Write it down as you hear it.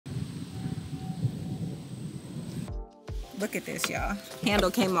Look at this, y'all. Handle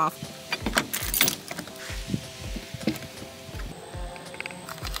came off.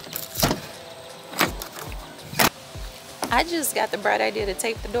 I just got the bright idea to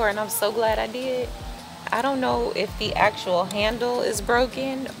tape the door, and I'm so glad I did. I don't know if the actual handle is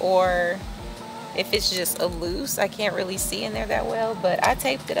broken or if it's just a loose. I can't really see in there that well, but I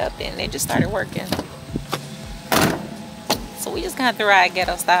taped it up and it just started working. So we just gonna have to ride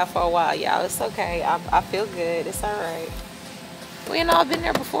ghetto style for a while, y'all. It's okay. I feel good. It's all right. We ain't all been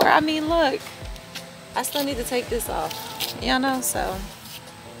there before. I mean, look, I still need to take this off, you know. So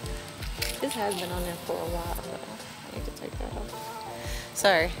this has been on there for a while, though. I need to take that off.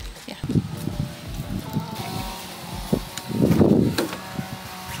 Sorry. Yeah.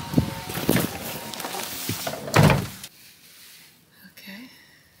 Okay.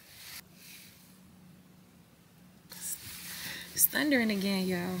 It's thundering again,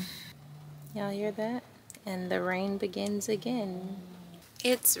 y'all. Y'all hear that? And the rain begins again.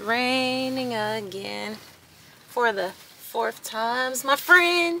 It's raining again for the 4th time, my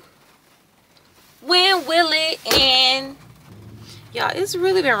friend. When will it end? Y'all, it's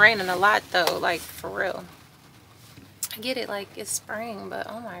really been raining a lot though, like for real. I get it, like it's spring, but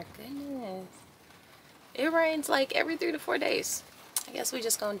oh my goodness. It rains like every 3 to 4 days. I guess we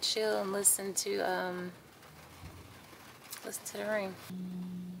just gonna chill and listen to the rain.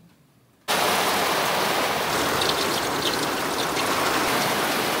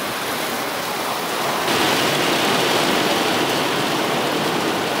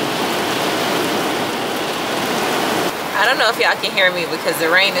 I don't know if y'all can hear me because the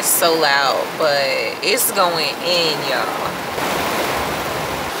rain is so loud, but it's going in, y'all.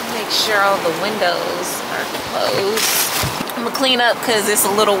 Make sure all the windows are closed. I'm gonna clean up because it's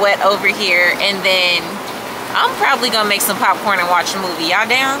a little wet over here, and then I'm probably gonna make some popcorn and watch a movie. Y'all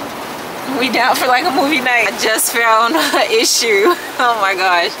down? We down for like a movie night. I just found an issue. Oh my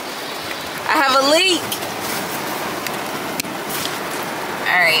gosh. I have a leak.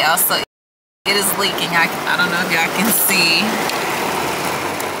 All right, y'all, so it is leaking. I don't know if y'all can see.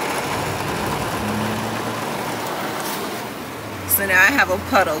 So now I have a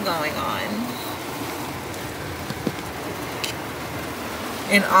puddle going on.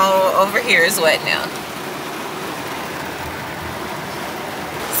 And all over here is wet now.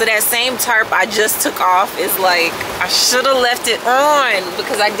 So that same tarp I just took off is like, I should have left it on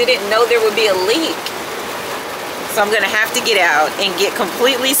because I didn't know there would be a leak. So I'm gonna have to get out and get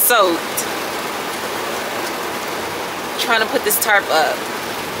completely soaked trying to put this tarp up.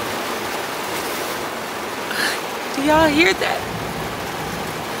 Do y'all hear that?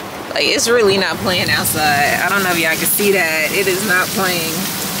 Like, it's really not playing outside. I don't know if y'all can see that. It is not playing.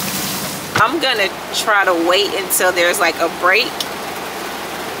 I'm gonna try to wait until there's like a break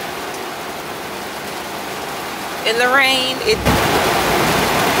in the rain.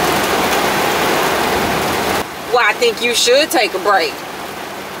 Well, I think you should take a break.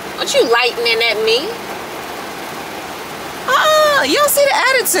 Don't you lightning at me? You don't see the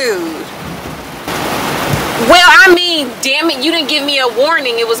attitude. Well, I mean, damn it, you didn't give me a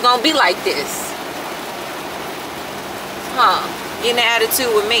warning it was gonna be like this. Huh, getting the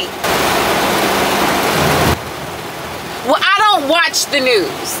attitude with me. Well, I don't watch the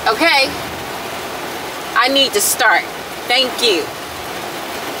news, okay? I need to start. Thank you.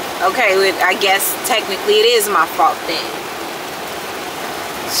 Okay, I guess technically it is my fault then.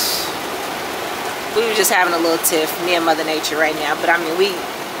 We were just having a little tiff, me and Mother Nature right now. But I mean,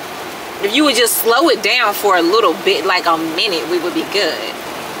 if you would just slow it down for a little bit, like a minute, we would be good.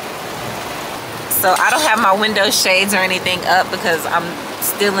 So I don't have my window shades or anything up because I'm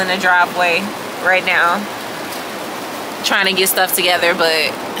still in the driveway right now, trying to get stuff together,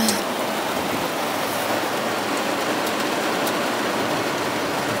 but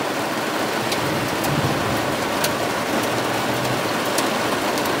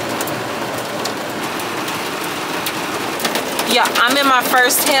yeah, I'm in my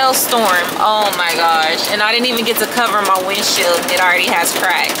first hailstorm. Oh my gosh. And I didn't even get to cover my windshield and it already has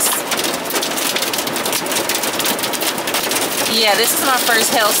cracks. Yeah, this is my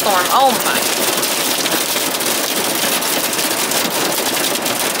first hailstorm. Oh my.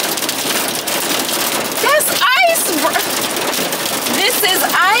 That's ice, bro. This is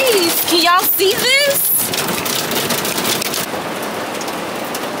ice. Can y'all see this?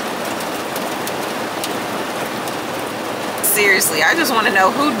 Seriously, I just want to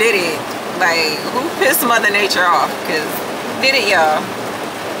know who did it. Like, who pissed Mother Nature off? Because who did it, y'all?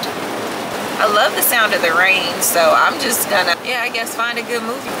 I love the sound of the rain, so I'm just gonna, yeah, I guess find a good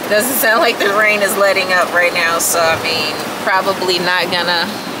movie. Doesn't sound like the rain is letting up right now, so I mean, probably not gonna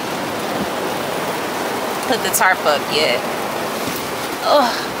put the tarp up yet.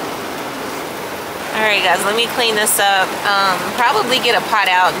 Ugh. Alright guys, let me clean this up. Probably get a pot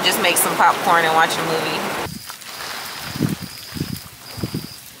out and just make some popcorn and watch a movie.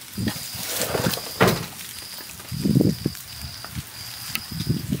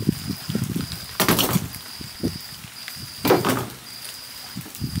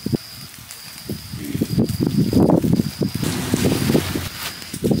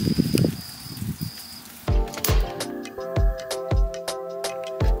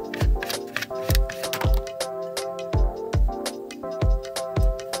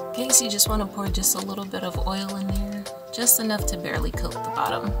 You just want to pour just a little bit of oil in there, just enough to barely coat the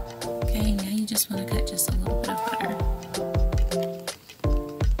bottom. Okay, now you just want to cut just a little bit of butter.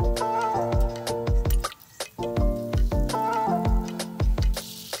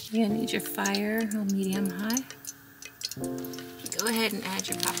 You're gonna need your fire on medium high. Go ahead and add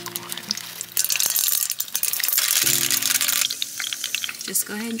your popcorn. Just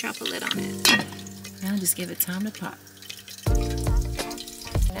go ahead and drop a lid on it. Now just give it time to pop.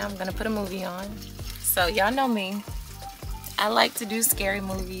 Now I'm gonna put a movie on. So y'all know me. I like to do scary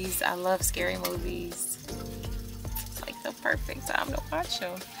movies. I love scary movies. It's like the perfect time to watch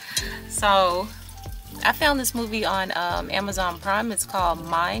them. So I found this movie on Amazon Prime. It's called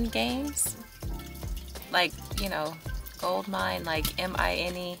Mind Games. Like, you know, gold mine, like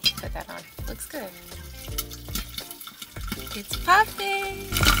M-I-N-E. Put that on. Looks good. It's popping.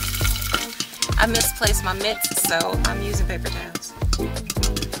 I misplaced my mitts, so I'm using paper towels.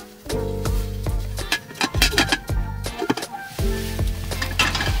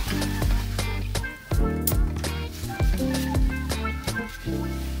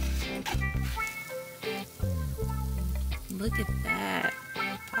 Look at that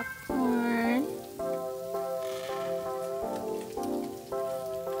popcorn.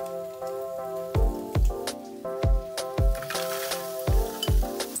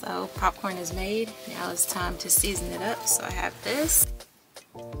 So popcorn is made. Now it's time to season it up. So I have this.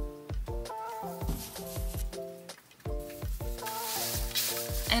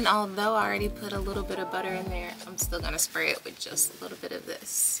 And although I already put a little bit of butter in there, I'm still gonna spray it with just a little bit of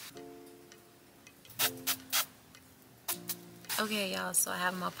this. Okay y'all, so I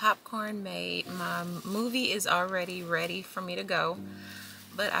have my popcorn made. My movie is already ready for me to go.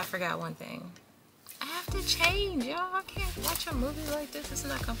 But I forgot one thing. I have to change, y'all. I can't watch a movie like this. It's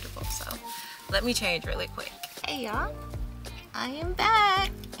not comfortable. So let me change really quick. Hey y'all, I am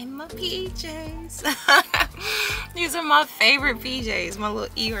back in my PJs. These are my favorite PJs, my little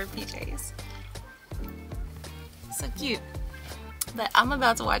Eeyore PJs. So cute. But I'm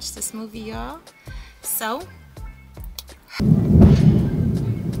about to watch this movie, y'all. So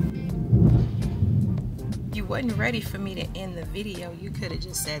you wasn't ready for me to end the video. You could have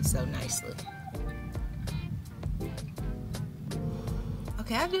just said so nicely.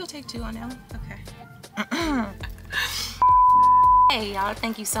 Okay, I'll do a take two on that one. Okay. Hey y'all,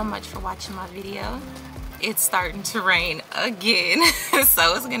 thank you so much for watching my video. It's starting to rain again,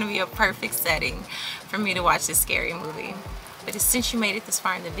 so it's gonna be a perfect setting for me to watch this scary movie. But since you made it this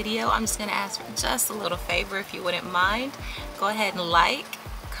far in the video, I'm just gonna ask for just a little favor, if you wouldn't mind. Go ahead and like,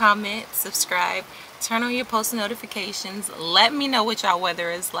 comment, subscribe, turn on your post notifications. Let me know what y'all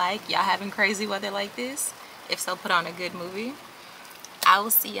weather is like. Y'all having crazy weather like this? If so, put on a good movie. I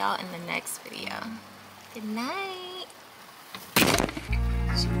will see y'all in the next video. Good night.